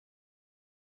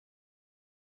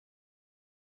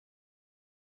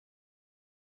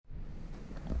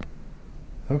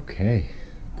Okay,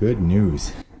 good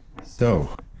news. So,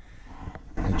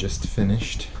 I just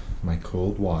finished my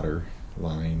cold water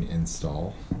line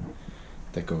install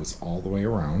that goes all the way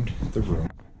around the room.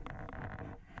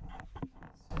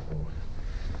 So,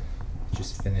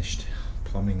 just finished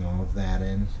plumbing all of that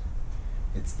in.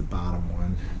 It's the bottom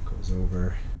one, goes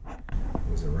over,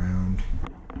 goes around,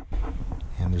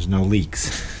 and there's no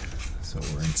leaks. So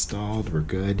we're installed, we're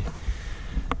good.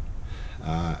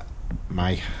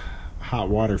 My hot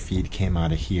water feed came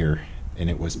out of here, and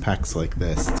it was PEX like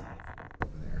this over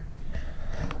there,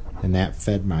 and that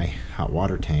fed my hot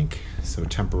water tank. So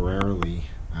temporarily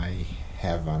I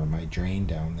have on my drain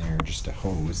down there just a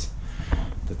hose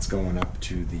that's going up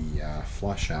to the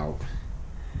flush out,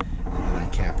 and then I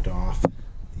capped off the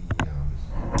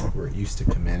where it used to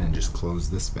come in and just close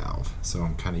this valve. So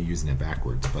I'm kind of using it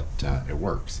backwards, but it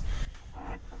works.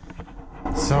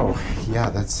 So yeah,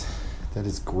 that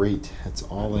is great. It's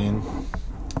all in.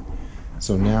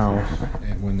 So now,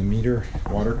 when the meter,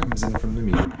 water comes in from the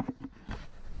meter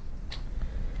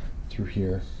through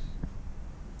here,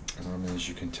 as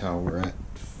you can tell, we're at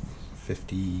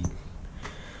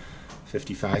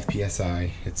 55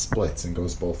 psi. It splits and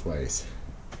goes both ways.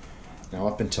 Now,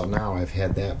 up until now, I've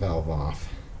had that valve off,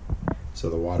 so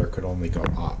the water could only go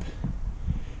up,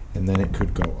 and then it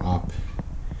could go up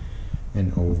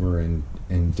and over and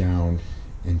down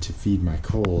and to feed my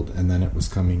cold, and then it was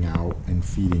coming out and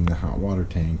feeding the hot water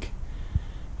tank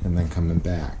and then coming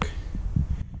back.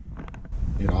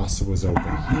 It also was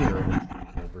open here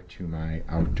over to my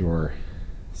outdoor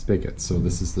spigot. So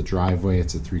this is the driveway,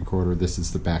 it's a 3/4, this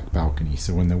is the back balcony.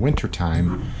 So in the winter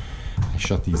time I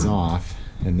shut these off,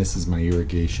 and this is my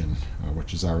irrigation,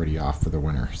 which is already off for the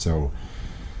winter. So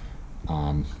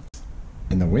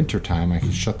in the winter time I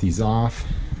can shut these off,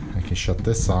 I can shut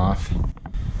this off,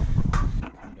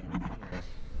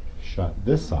 shut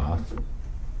this off,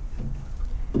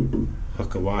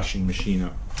 hook a washing machine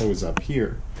hose up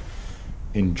here,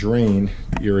 and drain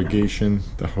the irrigation,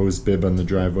 the hose bib on the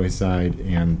driveway side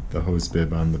and the hose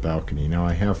bib on the balcony. Now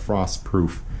I have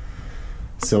frost-proof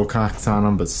silcox on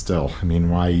them, but still, I mean,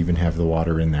 why even have the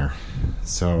water in there?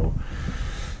 So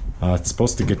it's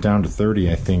supposed to get down to 30,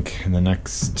 I think, in the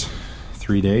next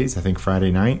 3 days, I think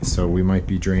Friday night, so we might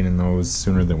be draining those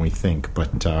sooner than we think.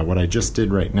 But what I just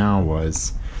did right now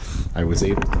was I was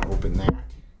able to open that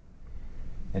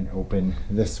and open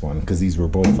this one, because these were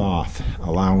both off,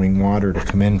 allowing water to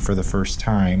come in for the first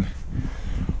time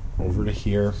over to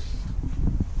here.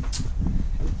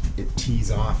 It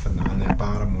tees off on that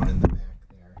bottom one in the back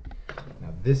there. Now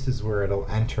this is where it'll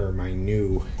enter my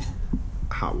new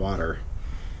hot water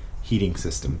heating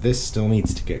system. This still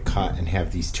needs to get cut and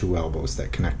have these two elbows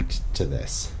that connect to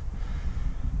this.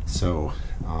 So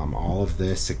all of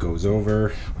this, it goes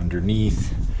over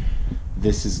underneath.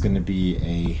 This is going to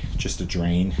be just a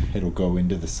drain. It'll go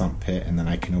into the sump pit, and then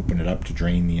I can open it up to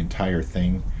drain the entire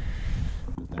thing.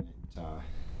 Then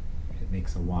it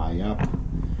makes a Y up,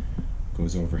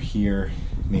 goes over here,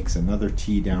 makes another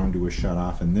T down to a shut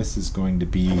off, and this is going to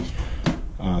be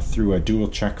through a dual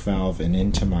check valve and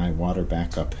into my water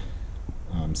backup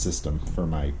system for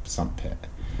my sump pit.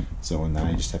 So, and then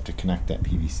I just have to connect that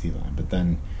PVC line. But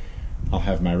then I'll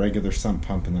have my regular sump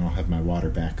pump, and then I'll have my water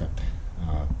backup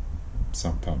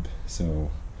sump pump.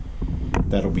 So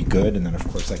that'll be good. And then of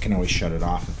course I can always shut it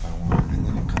off if I want. And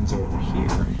then it comes over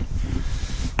here.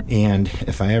 And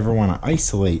if I ever want to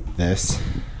isolate this,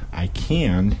 I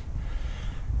can,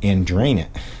 and drain it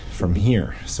from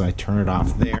here. So I turn it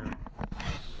off there,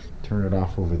 turn it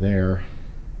off over there,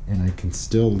 and I can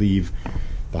still leave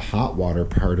the hot water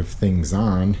part of things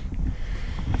on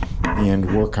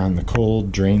and work on the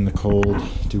cold, drain the cold,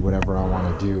 do whatever I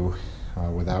want to do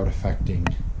without affecting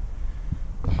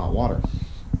the hot water.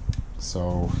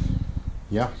 So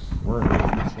yeah, we're in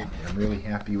really good shape. I'm really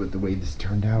happy with the way this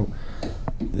turned out.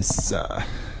 This that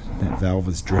valve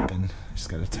is dripping. Just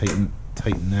got to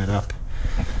tighten that up.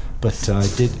 But I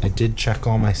did check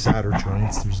all my solder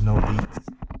joints. There's no leaks. Yeah,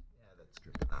 that's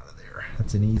dripping out of there.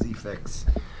 That's an easy fix.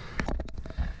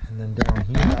 And then down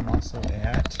here I'm also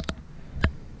at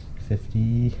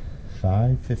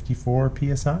 55, 54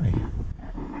 psi.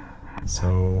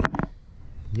 So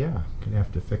yeah, gonna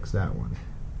have to fix that one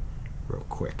real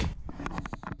quick.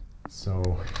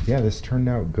 So yeah, this turned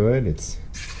out good. It's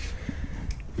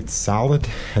solid,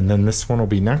 and then this one will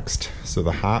be next. So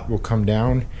the hot will come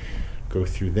down, go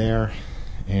through there,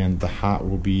 and the hot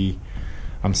will be,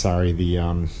 I'm sorry, the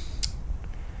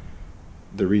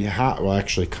hot will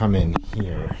actually come in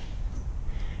here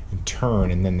and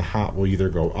turn, and then the hot will either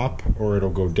go up or it'll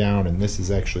go down, and this is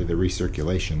actually the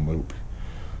recirculation loop.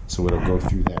 So it'll go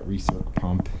through that recirc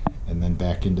pump and then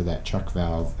back into that chuck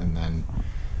valve, and then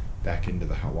back into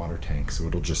the hot water tank. So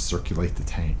it'll just circulate the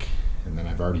tank. And then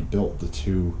I've already built the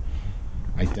 2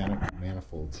 identical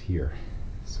manifolds here.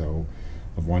 So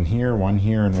of one here, and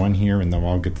one here, and they'll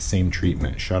all get the same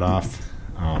treatment. Shut off,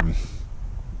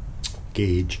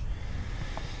 gauge,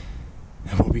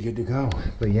 and we'll be good to go.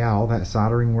 But yeah, all that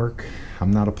soldering work,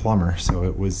 I'm not a plumber, so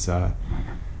it was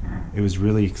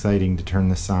really exciting to turn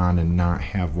this on and not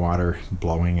have water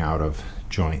blowing out of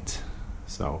joints.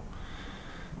 So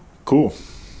cool.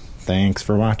 Thanks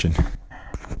for watching.